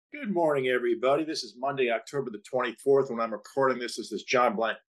Good morning, everybody. This is Monday, October the 24th. When I'm recording this, this is John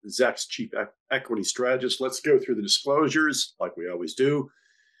Blank, Zacks Chief Equity Strategist. Let's go through the disclosures like we always do.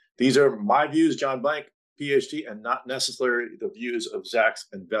 These are my views, John Blank, PhD, and not necessarily the views of Zacks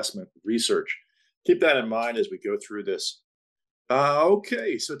Investment Research. Keep that in mind as we go through this.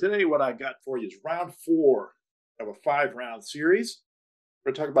 Okay, so today what I got for you is round 4 of a 5-round series.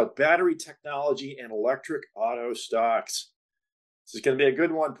 We're going to talk about battery technology and electric auto stocks. This is going to be a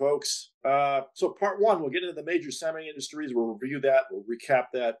good one, folks. So part 1, we'll get into the major semi industries. We'll review that. We'll recap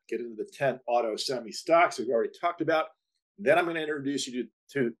that, get into the 10 auto semi stocks we've already talked about. Then I'm going to introduce you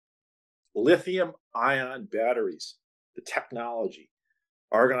to lithium ion batteries, the technology.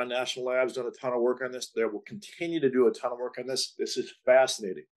 Argonne National Lab's done a ton of work on this. They will continue to do a ton of work on this. This is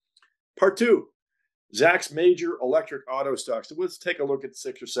fascinating. Part 2, Zacks major electric auto stocks. So let's take a look at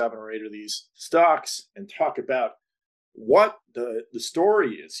 6 or 7 or 8 of these stocks and talk about what the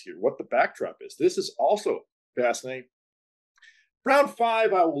story is here, what the backdrop is. This is also fascinating. Round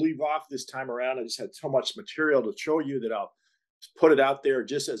 5, I will leave off this time around. I just had so much material to show you that I'll put it out there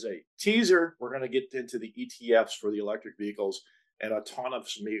just as a teaser. We're going to get into the ETFs for the electric vehicles and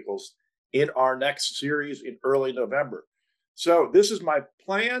autonomous vehicles in our next series in early November. So this is my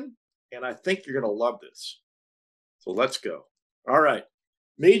plan, and I think you're going to love this. So let's go. All right.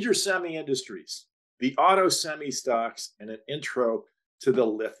 Major semi industries, the auto semi stocks, and an intro to the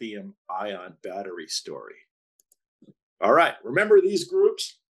lithium ion battery story. All right, remember these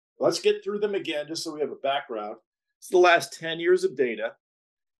groups? Let's get through them again just so we have a background. It's the last 10 years of data.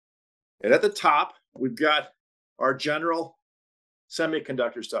 And at the top, we've got our general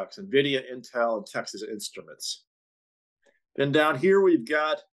semiconductor stocks, NVIDIA, Intel, and Texas Instruments. Then down here, we've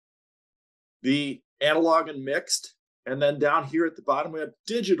got the analog and mixed. And then down here at the bottom, we have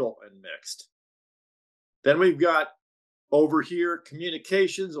digital and mixed. Then we've got over here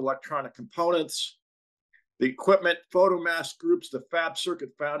communications, electronic components, the equipment, photomask groups, the fab circuit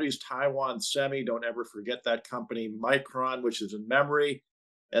foundries, Taiwan Semi, don't ever forget that company, Micron, which is in memory.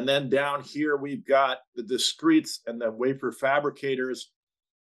 And then down here, we've got the discretes and the wafer fabricators.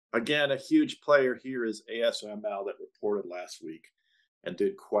 Again, a huge player here is ASML that reported last week and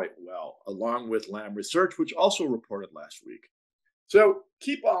did quite well, along with Lam Research, which also reported last week. So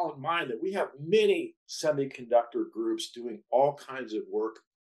keep all in mind that we have many semiconductor groups doing all kinds of work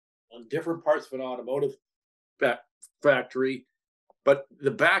on different parts of an automotive factory, but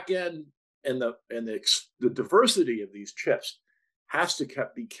the back end and the diversity of these chips has to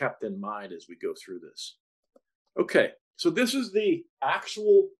be kept in mind as we go through this. Okay, so this is the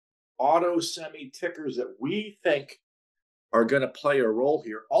actual auto semi tickers that we think are going to play a role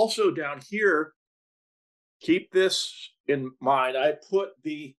here. Also down here, keep this in mind. I put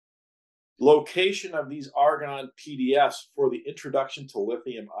the location of these Argonne PDFs for the introduction to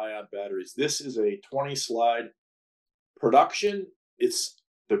lithium ion batteries. This is a 20-slide production. It's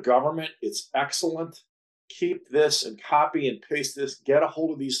the government. It's excellent. Keep this and copy and paste this. Get a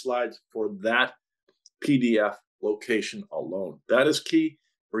hold of these slides for that PDF location alone. That is key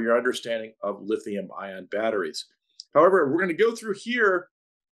for your understanding of lithium ion batteries. However, we're going to go through here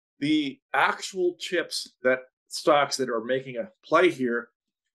the actual chips that stocks that are making a play here.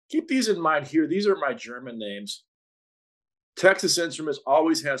 Keep these in mind here. These are my German names. Texas Instruments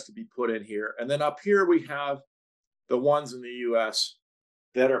always has to be put in here. And then up here we have the ones in the US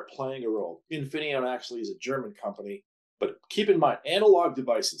that are playing a role. Infineon actually is a German company, but keep in mind analog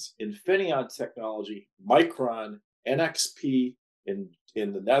devices, Infineon Technology, Micron, NXP in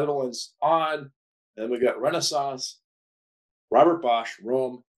the Netherlands, and then we got Renaissance, Robert Bosch,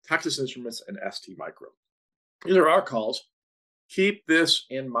 Rome, Texas Instruments, and ST Micro. These are our calls. Keep this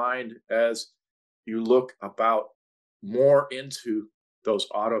in mind as you look about more into those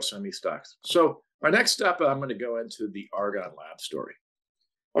auto semi stocks. So my next step, I'm going to go into the Argonne Lab story.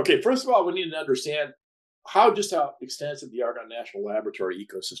 Okay, first of all, we need to understand how extensive the Argonne National Laboratory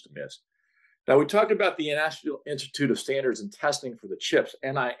ecosystem is. Now, we talked about the National Institute of Standards and Testing for the Chips,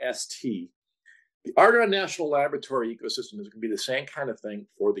 NIST. The Argonne National Laboratory ecosystem is going to be the same kind of thing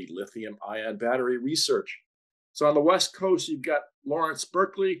for the lithium-ion battery research. So on the West Coast, you've got Lawrence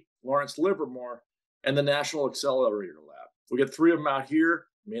Berkeley, Lawrence Livermore, and the National Accelerator Lab. We get 3 of them out here,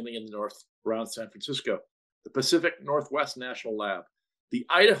 mainly in the north around San Francisco. The Pacific Northwest National Lab, the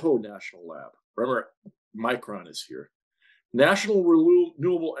Idaho National Lab. Remember, Micron is here. National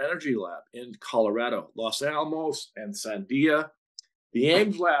Renewable Energy Lab in Colorado, Los Alamos and Sandia. The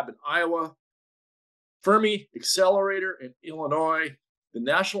Ames Lab in Iowa. Fermi Accelerator in Illinois, the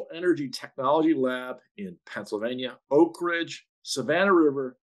National Energy Technology Lab in Pennsylvania, Oak Ridge, Savannah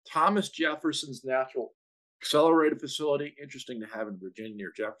River, Thomas Jefferson's National Accelerator facility, interesting to have in Virginia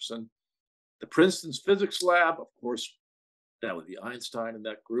near Jefferson. The Princeton's physics lab, of course, that would be Einstein in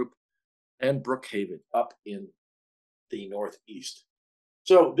that group, and Brookhaven up in the Northeast.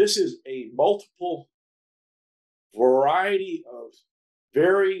 So this is a multiple variety of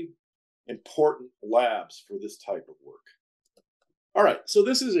very important labs for this type of work. All right, so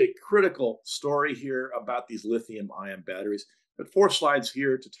this is a critical story here about these lithium-ion batteries, but 4 slides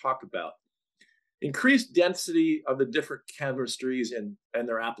here to talk about increased density of the different chemistries and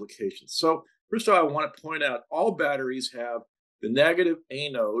their applications. So first of all, I want to point out all batteries have the negative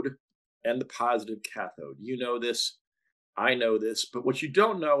anode and the positive cathode. You know this, I know this, but what you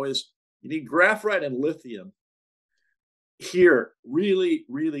don't know is you need graphite and lithium here really,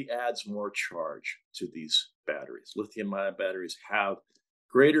 really adds more charge to these batteries. Lithium-ion batteries have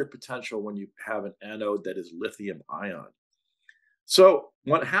greater potential when you have an anode that is lithium ion. So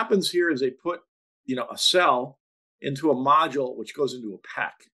what happens here is they put, a cell into a module which goes into a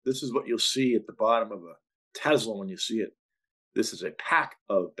pack. This is what you'll see at the bottom of a Tesla when you see it. This is a pack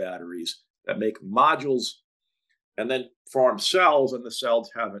of batteries that make modules and then form cells, and the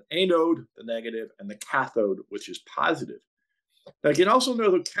cells have an anode, the negative, and the cathode, which is positive. Now, you can also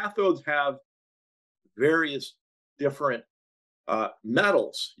know that cathodes have various different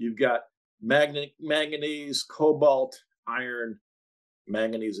metals. You've got manganese, cobalt, iron,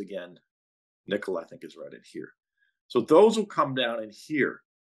 manganese again, nickel, I think is right in here. So those will come down in here.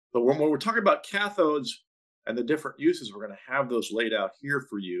 But when we're talking about cathodes and the different uses, we're going to have those laid out here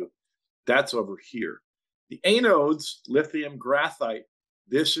for you. That's over here. The anodes, lithium, graphite,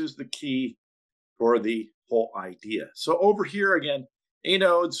 this is the key for the whole idea. So over here again,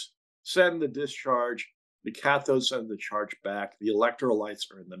 anodes send the discharge, the cathodes send the charge back, the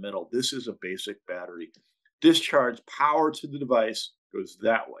electrolytes are in the middle. This is a basic battery. Discharge, power to the device goes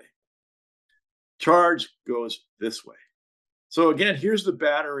that way. Charge goes this way. So again, here's the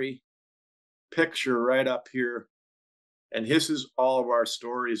battery picture right up here. And this is all of our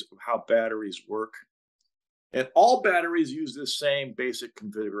stories of how batteries work. And all batteries use this same basic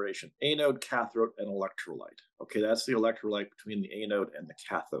configuration: anode, cathode, and electrolyte. Okay, that's the electrolyte between the anode and the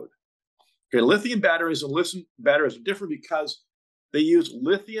cathode. Okay, lithium batteries and lithium batteries are different because they use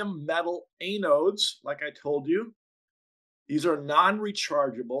lithium metal anodes, like I told you. These are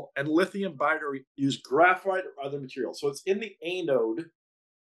non-rechargeable, and lithium battery use graphite or other materials. So it's in the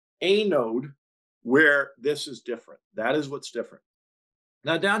anode where this is different. That is what's different.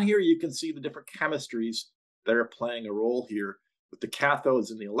 Now down here, you can see the different chemistries that are playing a role here with the cathodes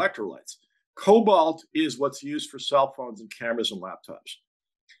and the electrolytes. Cobalt is what's used for cell phones and cameras and laptops.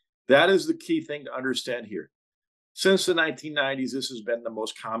 That is the key thing to understand here. Since the 1990s, this has been the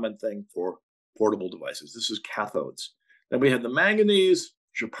most common thing for portable devices. This is cathodes. Then we have the manganese,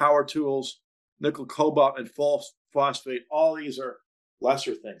 which are power tools, nickel, cobalt, and phosphate. All these are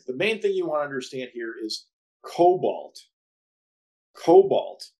lesser things. The main thing you want to understand here is cobalt.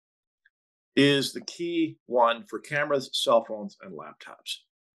 Cobalt is the key one for cameras, cell phones, and laptops.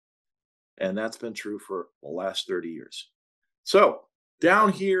 And that's been true for the last 30 years. So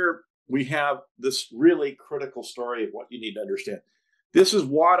down here, we have this really critical story of what you need to understand. This is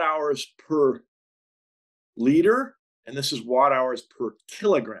watt hours per liter, and this is watt hours per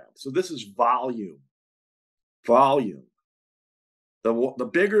kilogram. So this is volume. Volume. The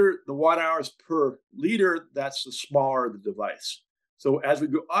bigger the watt hours per liter, that's the smaller the device. So as we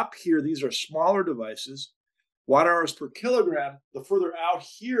go up here, these are smaller devices. Watt hours per kilogram, the further out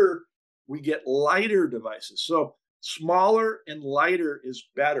here, we get lighter devices. So smaller and lighter is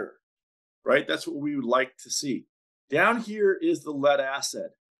better, right? That's what we would like to see. Down here is the lead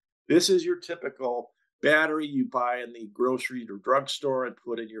acid. This is your typical battery you buy in the grocery or drugstore and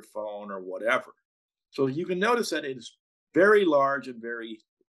put in your phone or whatever. So you can notice that it is very large and very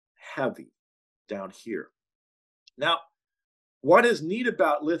heavy down here. Now, what is neat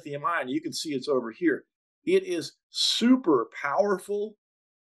about lithium ion, you can see it's over here. It is super powerful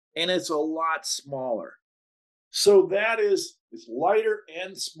and it's a lot smaller. So that is, it's lighter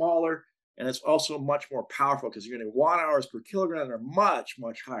and smaller, and it's also much more powerful because you're getting watt hours per kilogram are much,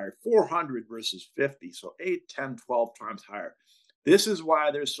 much higher, 400 versus 50, so 8, 10, 12 times higher. This is why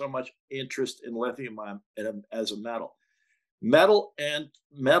there's so much interest in lithium ion as a metal. Metal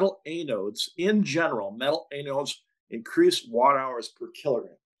anodes, in general, metal anodes increase watt hours per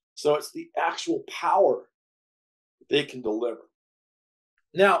kilogram. So it's the actual power they can deliver.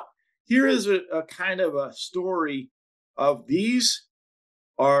 Now, here is a kind of a story of these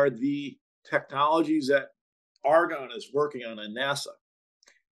are the technologies that Argonne is working on in NASA.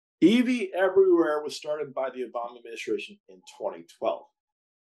 EV Everywhere was started by the Obama administration in 2012.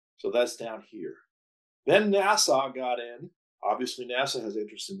 So that's down here. Then NASA got in. Obviously, NASA has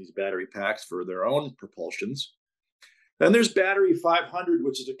interest in these battery packs for their own propulsions. Then there's Battery 500,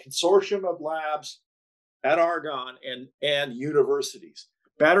 which is a consortium of labs at Argonne and universities.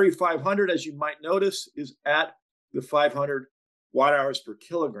 Battery 500, as you might notice, is at the 500 watt hours per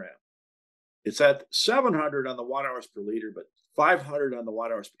kilogram. It's at 700 on the watt hours per liter, but 500 on the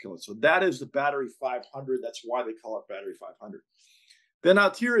watt hours per kilogram. So that is the Battery 500. That's why they call it Battery 500. Then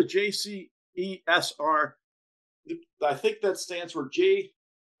out here is JCESR. I think that stands for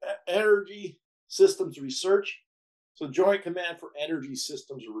Energy Systems Research. So Joint Command for Energy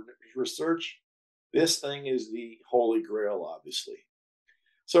Systems Research. This thing is the holy grail, obviously.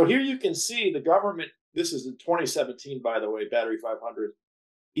 So here you can see the government. This is in 2017, by the way, Battery 500.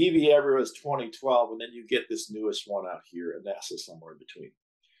 EV Everywhere is 2012, and then you get this newest one out here, and NASA somewhere in between.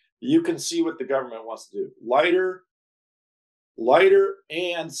 You can see what the government wants to do. Lighter,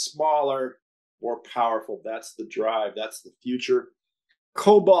 and smaller, more powerful. That's the drive. That's the future.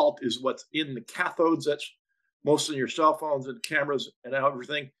 Cobalt is what's in the cathodes. That's most of your cell phones and cameras and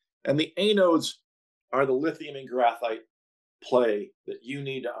everything. And the anodes are the lithium and graphite play that you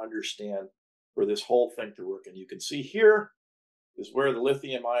need to understand for this whole thing to work. And you can see here is where the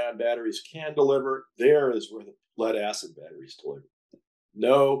lithium ion batteries can deliver. There is where the lead acid batteries deliver.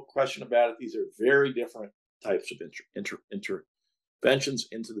 No question about it. These are very different types of interventions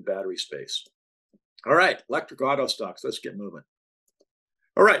into the battery space. All right, electric auto stocks. Let's get moving.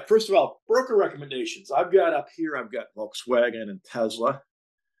 All right, first of all, broker recommendations. I've got up here, I've got Volkswagen and Tesla.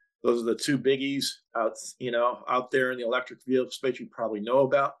 Those are the two biggies out there in the electric vehicle space you probably know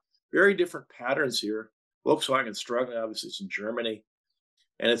about. Very different patterns here. Volkswagen's struggling, obviously it's in Germany,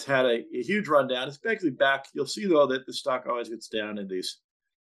 and it's had a huge rundown. It's basically back. You'll see, though, that the stock always gets down in these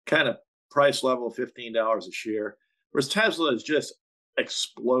kind of price level of $15 a share, whereas Tesla has just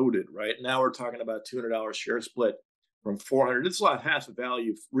exploded, right? Now we're talking about $200 share split from 400. It's a lot half the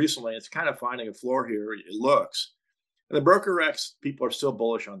value recently. It's kind of finding a floor here, it looks. And the broker recs, people are still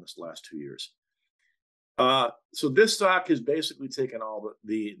bullish on this last 2 years. So this stock has basically taken all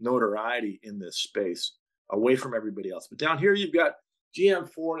the notoriety in this space away from everybody else. But down here, you've got GM,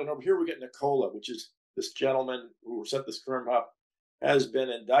 Ford, and over here, we're getting Nikola, which is this gentleman who set this firm up, has been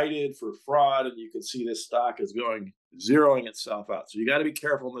indicted for fraud. And you can see this stock is zeroing itself out. So you got to be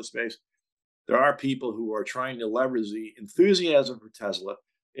careful in this space. There are people who are trying to leverage the enthusiasm for Tesla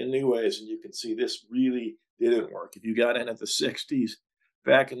in new ways. And you can see this really didn't work. If you got in at the 60s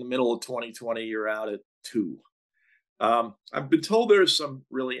back in the middle of 2020, you're out at 2. I've been told there's some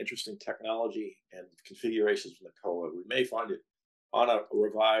really interesting technology and configurations with Nikola. We may find it on a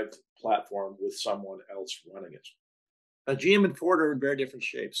revived platform with someone else running it. GM and Ford are in very different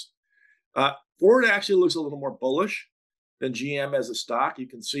shapes. Ford actually looks a little more bullish than GM as a stock. You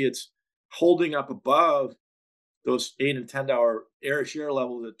can see it's holding up above those $8 and $10 air share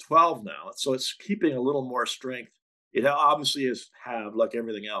levels at 12 now. So it's keeping a little more strength. It obviously has halved like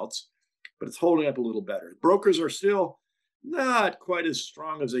everything else, but it's holding up a little better. Brokers are still not quite as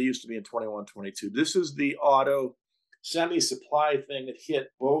strong as they used to be in 21, 22. This is the auto semi-supply thing that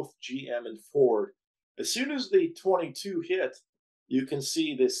hit both GM and Ford. As soon as the 22 hit, you can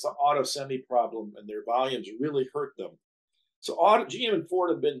see this auto semi problem and their volumes really hurt them. So GM and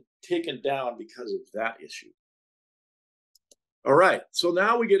Ford have been taken down because of that issue. All right, so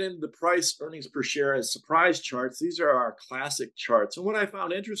now we get into the price, earnings per share, and surprise charts. These are our classic charts. And what I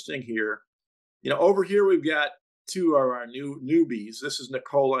found interesting here, over here we've got two of our newbies. This is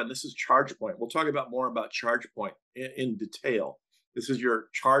Nikola and this is ChargePoint. We'll talk about more about ChargePoint in detail. This is your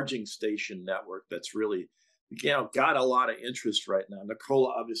charging station network that's really, got a lot of interest right now.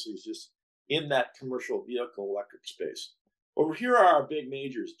 Nikola obviously is just in that commercial vehicle electric space. Over here are our big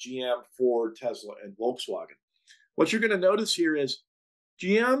majors: GM, Ford, Tesla, and Volkswagen. What you're going to notice here is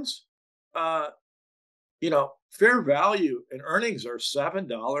GM's, fair value and earnings are $7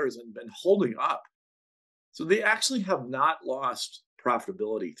 and been holding up. So they actually have not lost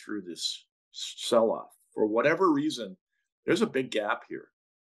profitability through this sell-off. For whatever reason, there's a big gap here.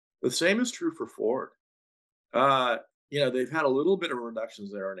 The same is true for Ford. They've had a little bit of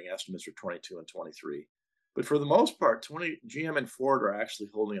reductions in their earning estimates for 22 and 23. But for the most part, GM and Ford are actually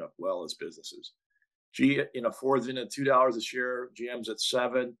holding up well as businesses. Ford's in at $2 a share, GM's at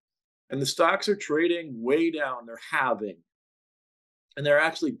 $7, and the stocks are trading way down. They're halving, and they're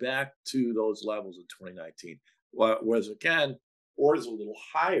actually back to those levels in 2019. Whereas again, Ford is a little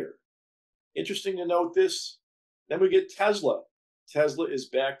higher. Interesting to note this. Then we get Tesla. Tesla is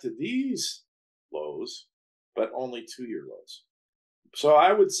back to these lows, but only 2-year lows. So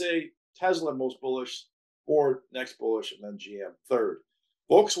I would say Tesla most bullish, Ford next bullish, and then GM third.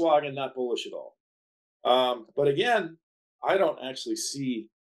 Volkswagen not bullish at all. But again, I don't actually see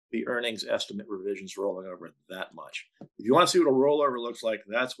the earnings estimate revisions rolling over that much. If you want to see what a rollover looks like,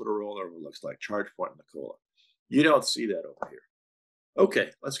 that's what a rollover looks like. Charge point in the COLA. You don't see that over here. Okay,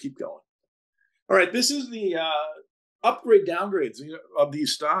 let's keep going. All right, this is the upgrade downgrades of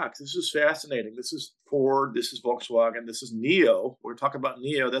these stocks. This is fascinating. This is Ford. This is Volkswagen. This is NIO. We're talking about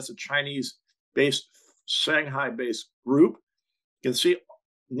NIO. That's a Chinese-based, Shanghai-based group. You can see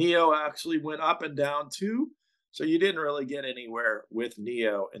NIO actually went up and down too. So you didn't really get anywhere with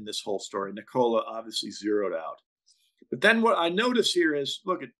NIO in this whole story. Nikola obviously zeroed out. But then what I notice here is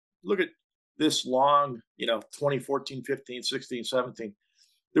look at this long, 2014, 15, 16, 17.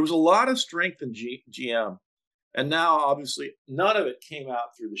 There was a lot of strength in GM. And now, obviously, none of it came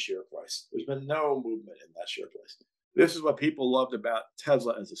out through the share price. There's been no movement in that share price. This is what people loved about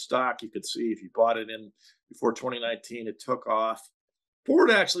Tesla as a stock. You could see if you bought it in before 2019, it took off.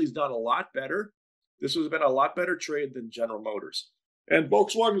 Ford actually has done a lot better. This has been a lot better trade than General Motors. And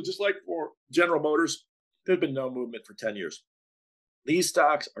Volkswagen, just like for General Motors, there's been no movement for 10 years. These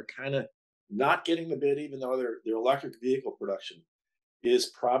stocks are kind of not getting the bid, even though their electric vehicle production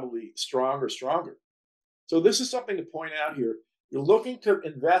is probably stronger. So this is something to point out here. You're looking to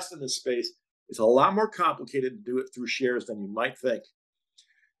invest in this space. It's a lot more complicated to do it through shares than you might think.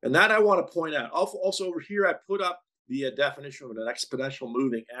 And that I want to point out. Also over here, I put up the definition of an exponential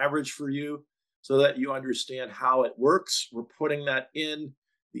moving average for you so that you understand how it works. We're putting that in.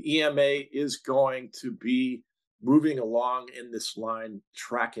 The EMA is going to be moving along in this line,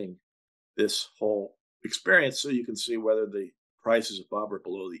 tracking this whole experience so you can see whether the price is above or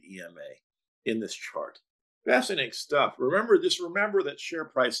below the EMA in this chart. Fascinating stuff. Remember that share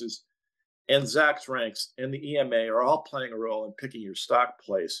prices and Zacks ranks and the EMA are all playing a role in picking your stock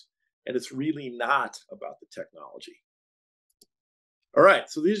place. And it's really not about the technology. All right,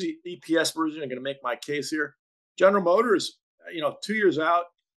 so these are the EPS version. I'm going to make my case here. General Motors, 2 years out,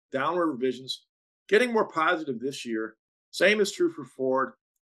 downward revisions, getting more positive this year. Same is true for Ford,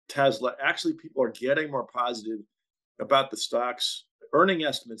 Tesla. Actually, people are getting more positive about the stocks, earning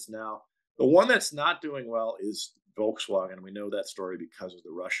estimates now. The one that's not doing well is Volkswagen. We know that story because of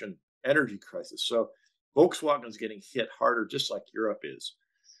the Russian energy crisis. So Volkswagen is getting hit harder, just like Europe is.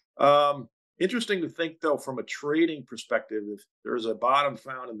 Interesting to think, though, from a trading perspective, if there's a bottom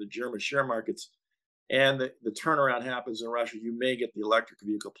found in the German share markets and the turnaround happens in Russia, you may get the electric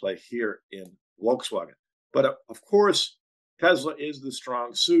vehicle play here in Volkswagen. But of course, Tesla is the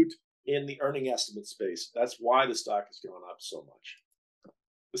strong suit in the earning estimate space. That's why the stock is going up so much.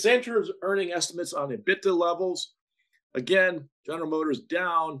 The same terms of earning estimates on EBITDA levels. Again, General Motors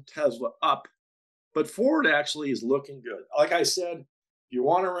down, Tesla up. But Ford actually is looking good. Like I said, you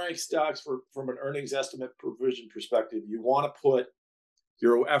want to rank stocks from an earnings estimate provision perspective. You want to put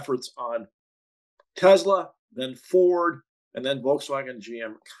your efforts on Tesla, then Ford, and then Volkswagen and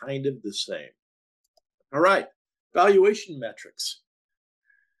GM, kind of the same. All right, valuation metrics.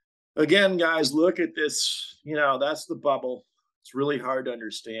 Again, guys, look at this. That's the bubble. It's really hard to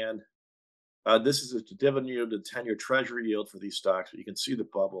understand. This is a dividend yield to 10-year treasury yield for these stocks, but you can see the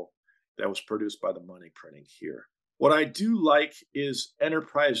bubble that was produced by the money printing here. What I do like is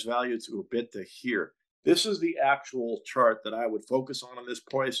enterprise value to EBITDA here. This is the actual chart that I would focus on this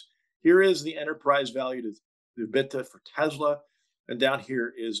place. Here is the enterprise value to EBITDA for Tesla, and down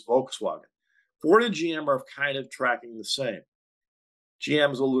here is Volkswagen. Ford and GM are kind of tracking the same.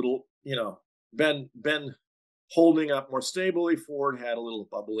 GM's a little, been holding up more stably. Ford had a little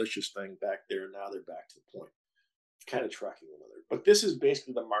bubblicious thing back there. Now they're back to the point. It's kind of tracking one another. But this is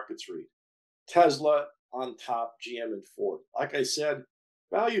basically the market's read. Tesla on top, GM and Ford. Like I said,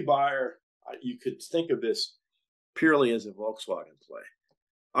 value buyer, you could think of this purely as a Volkswagen play.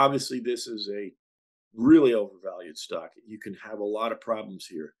 Obviously, this is a really overvalued stock. You can have a lot of problems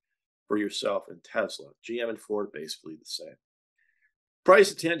here for yourself in Tesla. GM and Ford basically the same. Price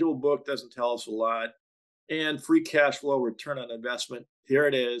to tangible book doesn't tell us a lot. And free cash flow, return on investment, here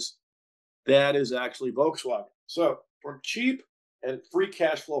it is. That is actually Volkswagen. So from cheap and free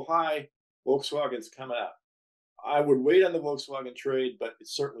cash flow high, Volkswagen's coming out. I would wait on the Volkswagen trade, but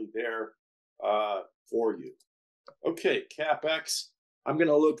it's certainly there for you. Okay, CapEx. I'm going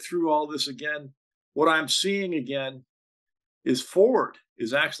to look through all this again. What I'm seeing again is Ford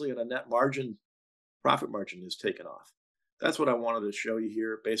is actually at a net margin, profit margin is taken off. That's what I wanted to show you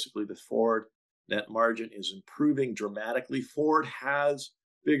here. Basically, the Ford net margin is improving dramatically. Ford has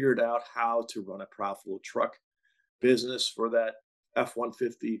figured out how to run a profitable truck business for that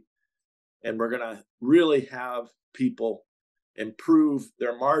F-150. And we're going to really have people improve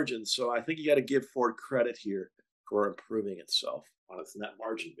their margins. So I think you got to give Ford credit here for improving itself on its net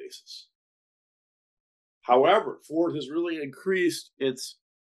margin basis. However, Ford has really increased its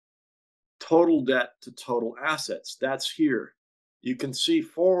total debt to total assets. That's here. You can see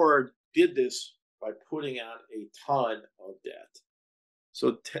Ford did this by putting on a ton of debt.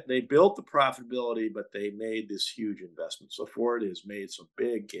 So they built the profitability, but they made this huge investment. So Ford has made some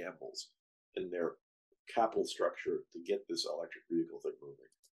big gambles in their capital structure to get this electric vehicle thing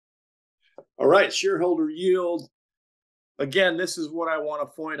moving. All right, shareholder yield. Again, this is what I want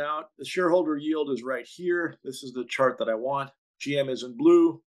to point out. The shareholder yield is right here. This is the chart that I want. GM is in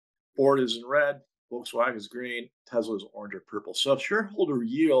blue, Ford is in red, Volkswagen is green, Tesla is orange or purple. So shareholder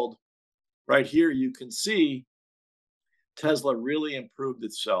yield, right here, you can see Tesla really improved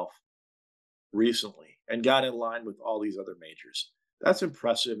itself recently and got in line with all these other majors. That's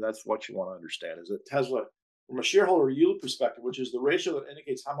impressive. That's what you want to understand, is that Tesla, from a shareholder yield perspective, which is the ratio that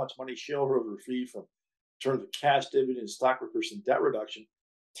indicates how much money shareholders receive from in terms of cash dividends, stock repurchase, and debt reduction,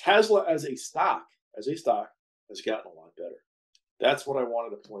 Tesla as a stock has gotten a lot better. That's what I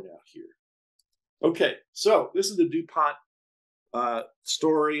wanted to point out here. Okay, so this is the DuPont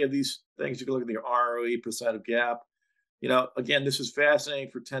story of these things. You can look at the ROE, percent of gap. You know, again, this is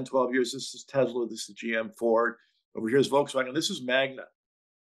fascinating for 10, 12 years. This is Tesla, this is GM, Ford. Over here is Volkswagen. This is Magna.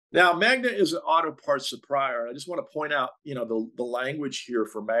 Now, Magna is an auto parts supplier. I just want to point out, you know, the language here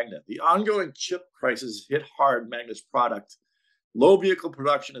for Magna. The ongoing chip crisis hit hard Magna's product. Low vehicle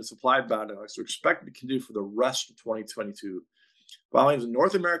production and supply bottlenecks are expected to continue for the rest of 2022. Volumes in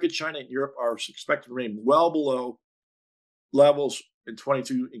North America, China, and Europe are expected to remain well below levels in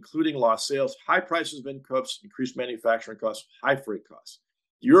 22, including lost sales, high prices of inputs, increased manufacturing costs, high freight costs.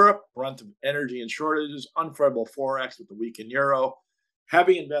 Europe, brunt of energy and shortages, unfavorable forex with the weakened euro,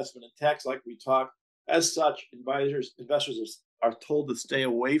 heavy investment in tech, like we talked. As such, investors are told to stay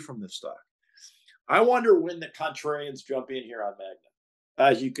away from this stock. I wonder when the contrarians jump in here on Magna.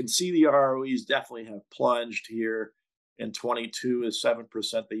 As you can see, the ROEs definitely have plunged here. In 22 is 7%.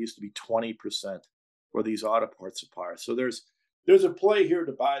 They used to be 20% for these auto parts suppliers. So there's a play here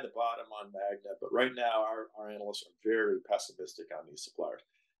to buy the bottom on Magna, but right now our analysts are very pessimistic on these suppliers.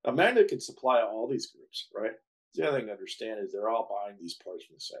 Now, Magna can supply all these groups, right? The other thing to understand is they're all buying these parts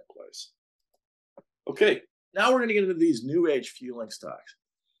from the same place. Okay, now we're going to get into these new age fueling stocks.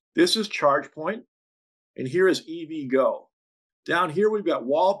 This is ChargePoint, and here is EVgo. Down here we've got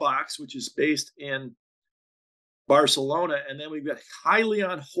Wallbox, which is based in Barcelona, and then we've got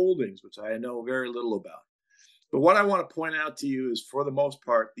Hyliion Holdings, which I know very little about. But what I want to point out to you is, for the most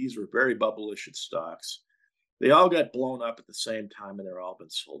part, these are very bubble-ish stocks. They all got blown up at the same time, and they're all been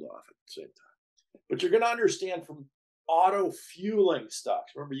sold off at the same time. But you're going to understand from auto fueling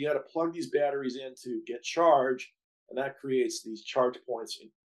stocks. Remember, you got to plug these batteries in to get charged, and that creates these charge points in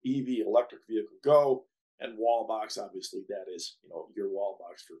EV, electric vehicle go, and Wallbox. Obviously, that is, you know, your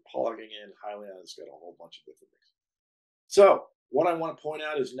Wallbox for plugging in. Hyliion's got a whole bunch of different things. So what I want to point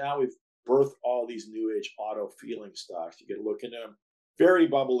out is now we've birthed all these new age auto fueling stocks. You get a look into them. Very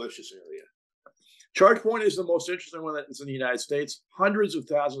bubble-licious area. ChargePoint is the most interesting one that's in the United States. Hundreds of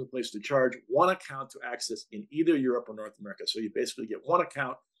thousands of places to charge, one account to access in either Europe or North America. So you basically get one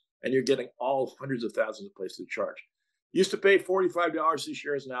account and you're getting all hundreds of thousands of places to charge. Used to pay $45 these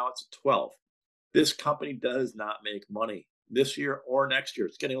years, now it's $12. This company does not make money this year or next year.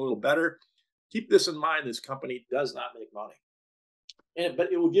 It's getting a little better. Keep this in mind, this company does not make money.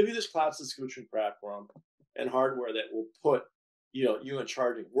 But it will give you this cloud subscription platform and hardware that will put you in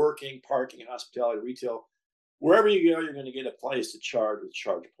charging, working, parking, hospitality, retail. Wherever you go, you're going to get a place to charge with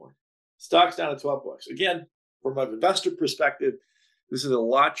ChargePoint. Stock's down to $12. Again, from an investor perspective, this is a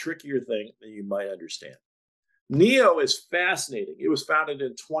lot trickier thing than you might understand. NIO is fascinating. It was founded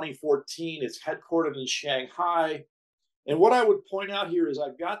in 2014. It's headquartered in Shanghai. And what I would point out here is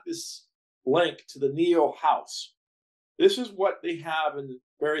I've got this link to the NIO house. This is what they have in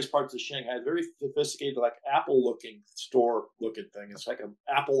various parts of Shanghai. Very sophisticated, like Apple-looking store-looking thing. It's like an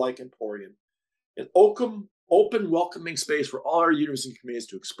Apple-like emporium. An open, welcoming space for all our users and communities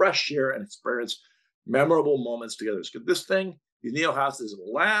to express, share, and experience memorable moments together. It's good. This thing, the NIO house, is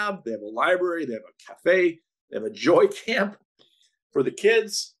a lab. They have a library. They have a cafe. They have a joy camp for the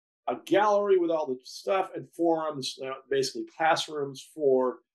kids, a gallery with all the stuff, and forums, basically classrooms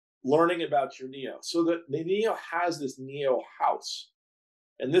for learning about your NIO. So the NIO has this NIO house.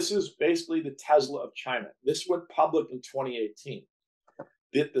 And this is basically the Tesla of China. This went public in 2018.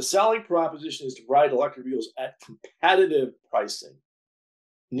 The selling proposition is to provide electric vehicles at competitive pricing.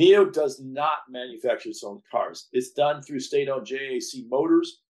 NIO does not manufacture its own cars. It's done through state-owned JAC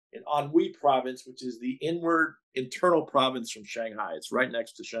Motors in Anhui province, which is the internal province from Shanghai. It's right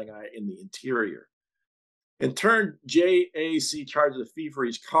next to Shanghai in the interior. In turn, JAC charges a fee for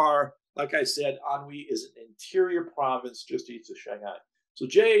each car. like I said, Anhui is an interior province just east of Shanghai. So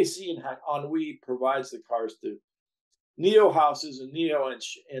JAC in Anhui provides the cars to NIO houses and NIO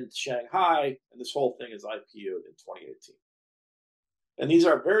in Shanghai, and this whole thing is IPO'd in 2018. And these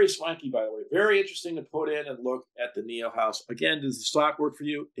are very swanky, by the way. Very interesting to put in and look at the NIO house. Again, does the stock work for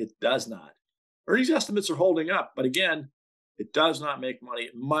you? It does not. Earnings estimates are holding up, but again, it does not make money.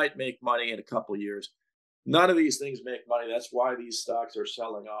 It might make money in a couple of years. None of these things make money. That's why these stocks are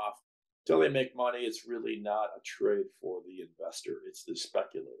selling off. Until they make money, it's really not a trade for the investor. It's the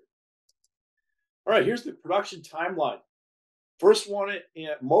speculator. All right, here's the production timeline. First one,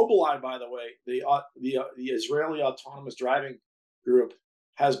 Mobileye, by the way, the Israeli autonomous driving group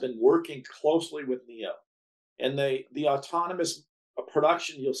has been working closely with NIO. And the autonomous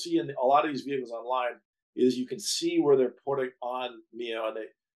production you'll see in a lot of these vehicles online is you can see where they're putting on NIO. And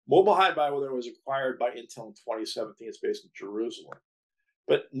Mobileye, by the way, was acquired by Intel in 2017. It's based in Jerusalem.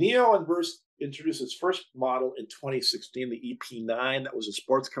 But NIO introduced its first model in 2016, the EP9. That was a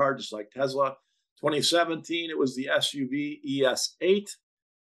sports car, just like Tesla. 2017, it was the SUV ES8,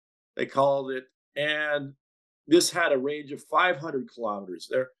 they called it. And this had a range of 500 kilometers.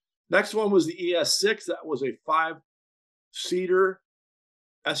 Their next one was the ES6. That was a 5-seater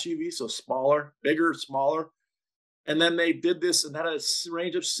SUV, so smaller, bigger, smaller. And then they did this, and that had a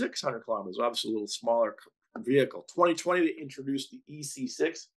range of 600 kilometers, obviously a little smaller vehicle. 2020, they introduced the EC6.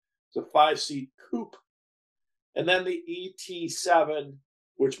 It's a 5-seat coupe. And then the ET7,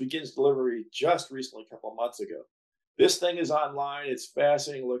 which begins delivery just recently, a couple of months ago. This thing is online. It's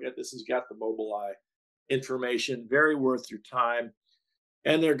fascinating. Look at this. It's got the Mobileye information. Very worth your time.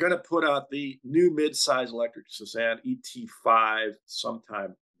 And they're going to put out the new mid-size electric sedan, ET5,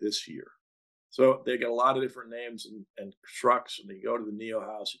 sometime this year. So they get a lot of different names and trucks, and you go to the NIO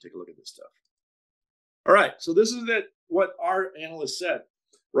house, you take a look at this stuff. All right, so this is what our analyst said.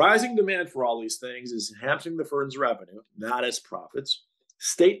 Rising demand for all these things is enhancing the firm's revenue, not its profits.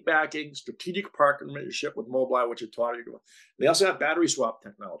 State backing, strategic partnership with Mobileye, which I taught you. They also have battery swap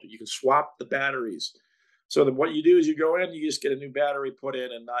technology. You can swap the batteries. So what you do is you go in, you just get a new battery put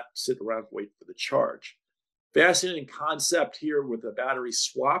in and not sit around and wait for the charge. Fascinating concept here with a battery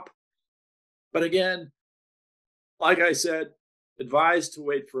swap. But again, like I said, advised to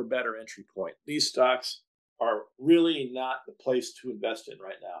wait for a better entry point. These stocks are really not the place to invest in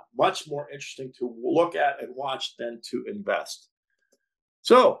right now. Much more interesting to look at and watch than to invest.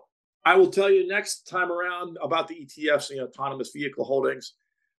 So I will tell you next time around about the ETFs and the autonomous vehicle holdings.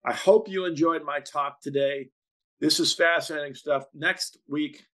 I hope you enjoyed my talk today. This is fascinating stuff. Next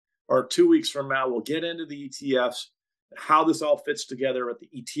week or 2 weeks from now, we'll get into the ETFs, how this all fits together at the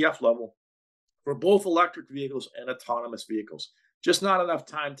ETF level for both electric vehicles and autonomous vehicles. Just not enough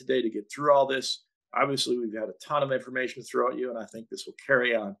time today to get through all this. Obviously, we've had a ton of information to throw at you, and I think this will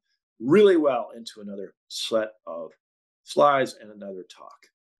carry on really well into another set of slides and another talk.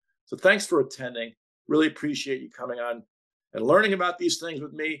 So thanks for attending. Really appreciate you coming on and learning about these things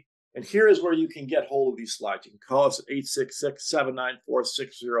with me. And here is where you can get hold of these slides. You can call us at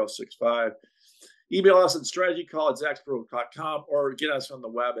 866-794-6065. Email us at strategycall@zackspro.com or get us on the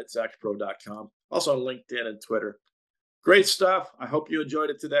web at zackspro.com. Also on LinkedIn and Twitter. Great stuff. I hope you enjoyed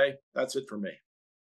it today. That's it for me.